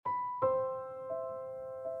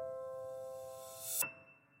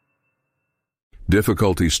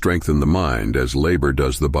Difficulties strengthen the mind as labor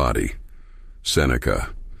does the body. Seneca.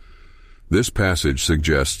 This passage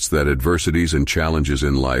suggests that adversities and challenges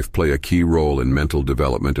in life play a key role in mental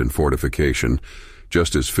development and fortification,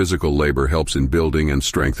 just as physical labor helps in building and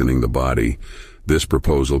strengthening the body. This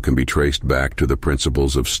proposal can be traced back to the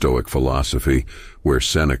principles of Stoic philosophy, where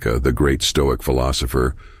Seneca, the great Stoic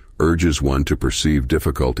philosopher, urges one to perceive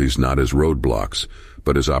difficulties not as roadblocks,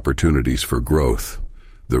 but as opportunities for growth.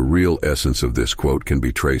 The real essence of this quote can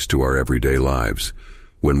be traced to our everyday lives.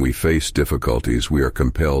 When we face difficulties, we are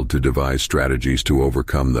compelled to devise strategies to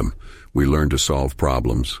overcome them. We learn to solve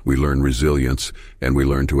problems, we learn resilience, and we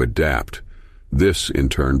learn to adapt. This, in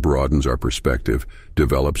turn, broadens our perspective,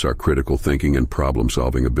 develops our critical thinking and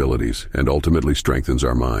problem-solving abilities, and ultimately strengthens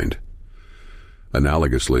our mind.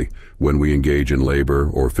 Analogously, when we engage in labor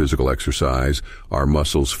or physical exercise, our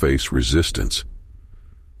muscles face resistance.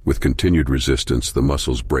 With continued resistance, the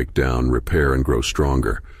muscles break down, repair, and grow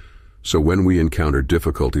stronger. So when we encounter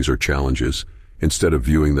difficulties or challenges, instead of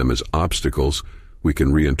viewing them as obstacles, we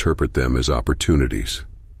can reinterpret them as opportunities.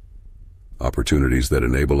 Opportunities that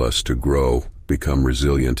enable us to grow, become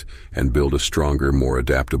resilient, and build a stronger, more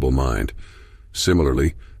adaptable mind.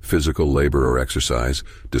 Similarly, physical labor or exercise,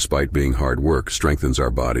 despite being hard work, strengthens our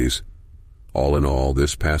bodies. All in all,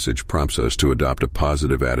 this passage prompts us to adopt a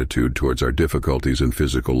positive attitude towards our difficulties in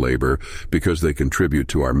physical labor because they contribute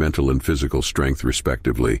to our mental and physical strength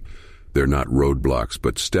respectively. They're not roadblocks,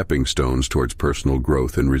 but stepping stones towards personal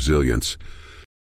growth and resilience.